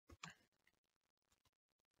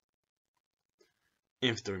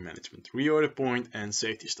inventory management, reorder point, and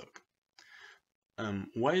safety stock.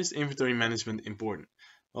 Why is inventory management important?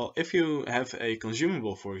 Well, if you have a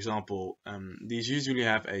consumable, for example, these usually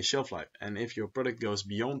have a shelf life, and if your product goes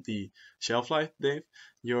beyond the shelf life date,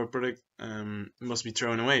 your product must be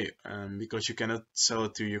thrown away because you cannot sell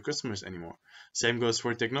it to your customers anymore. Same goes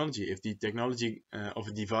for technology. If the technology of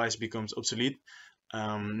a device becomes obsolete,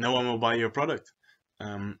 no one will buy your product.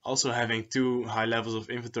 Also, having too high levels of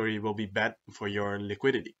inventory will be bad for your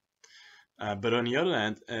liquidity. But on the other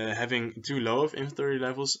hand, having too low of inventory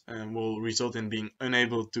levels will result in being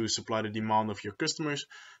unable to supply the demand of your customers,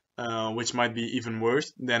 which might be even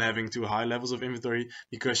worse than having too high levels of inventory,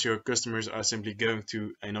 because your customers are simply going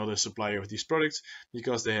to another supplier of these products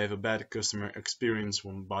because they have a bad customer experience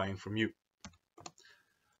when buying from you.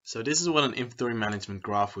 So this is what an inventory management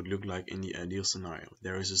graph would look like in the ideal scenario.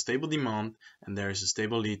 There is a stable demand and there is a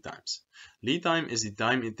stable lead times. Lead time is the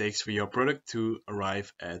time it takes for your product to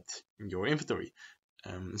arrive at your inventory.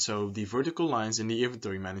 So the vertical lines in the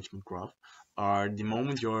inventory management graph are the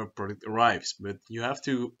moment your product arrives, but you have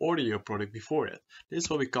to order your product before that. This is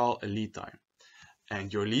what we call a lead time.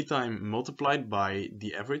 And your lead time multiplied by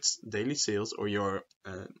the average daily sales, or your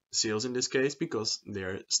sales in this case, because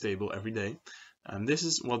they're stable every day. And this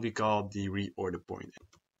is what we call the reorder point.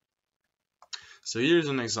 So here's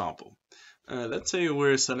an example. Let's say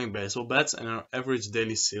we're selling baseball bats and our average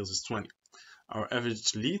daily sales is 20. Our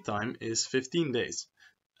average lead time is 15 days.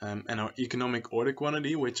 And our economic order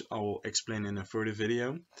quantity, which I will explain in a further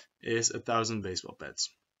video, is 1,000 baseball bats.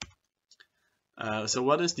 So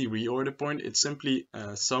what is the reorder point? It's simply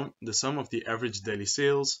the sum of the average daily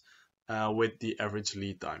sales with the average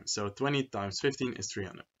lead time. So 20 times 15 is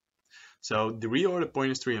 300. So the reorder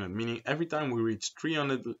point is 300, meaning every time we reach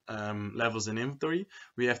 300 levels in inventory,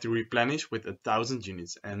 we have to replenish with 1,000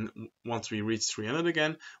 units. And once we reach 300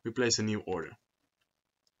 again, we place a new order.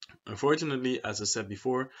 Unfortunately, as I said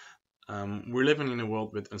before, we're living in a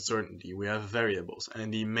world with uncertainty. We have variables,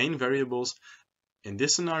 and the main variables in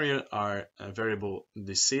this scenario are variable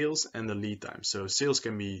the sales and the lead time. So sales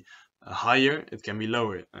can be higher, it can be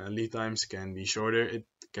lower. Lead times can be shorter, it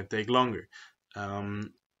can take longer.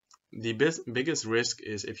 The biggest risk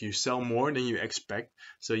is if you sell more than you expect,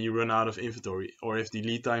 so you run out of inventory, or if the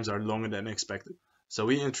lead times are longer than expected. So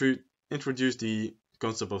we introduce the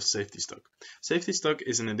concept of safety stock. Safety stock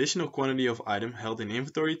is an additional quantity of item held in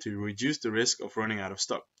inventory to reduce the risk of running out of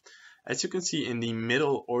stock. As you can see in the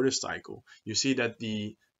middle order cycle, you see that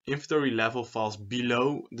the inventory level falls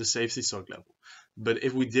below the safety stock level. But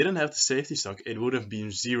if we didn't have the safety stock, it would have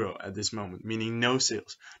been 0 at this moment, meaning no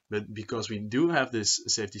sales. But because we do have this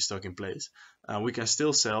safety stock in place, we can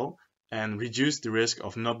still sell and reduce the risk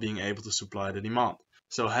of not being able to supply the demand.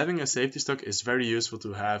 So having a safety stock is very useful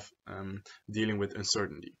to have dealing with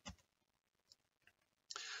uncertainty.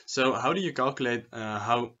 So how do you calculate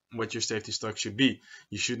what your safety stock should be?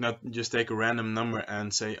 You should not just take a random number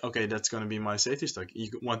and say, okay, that's going to be my safety stock.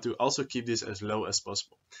 You want to also keep this as low as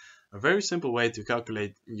possible. A very simple way to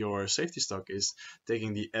calculate your safety stock is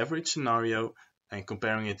taking the average scenario and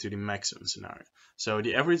comparing it to the maximum scenario. So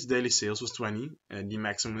the average daily sales was 20 and the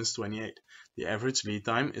maximum is 28. The average lead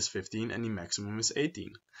time is 15 and the maximum is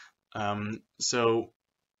 18. So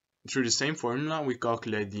through the same formula, we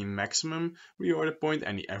calculate the maximum reorder point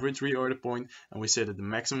and the average reorder point, and we say that the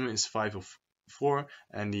maximum is 504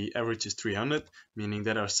 and the average is 300, meaning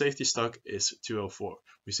that our safety stock is 204.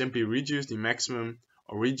 We simply reduce the maximum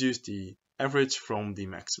or reduce the average from the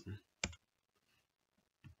maximum.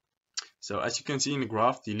 So as you can see in the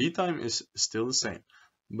graph, the lead time is still the same,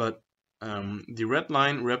 but the red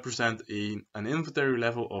line represents an inventory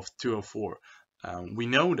level of 204. We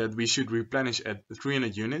know that we should replenish at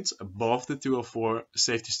 300 units above the 204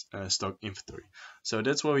 safety stock inventory. So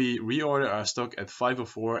that's why we reorder our stock at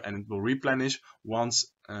 504, and it will replenish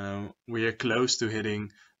once we are close to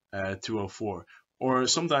hitting 204. Or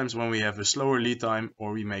sometimes when we have a slower lead time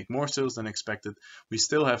or we make more sales than expected, we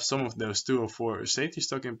still have some of those 204 safety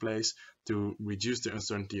stock in place to reduce the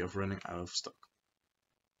uncertainty of running out of stock.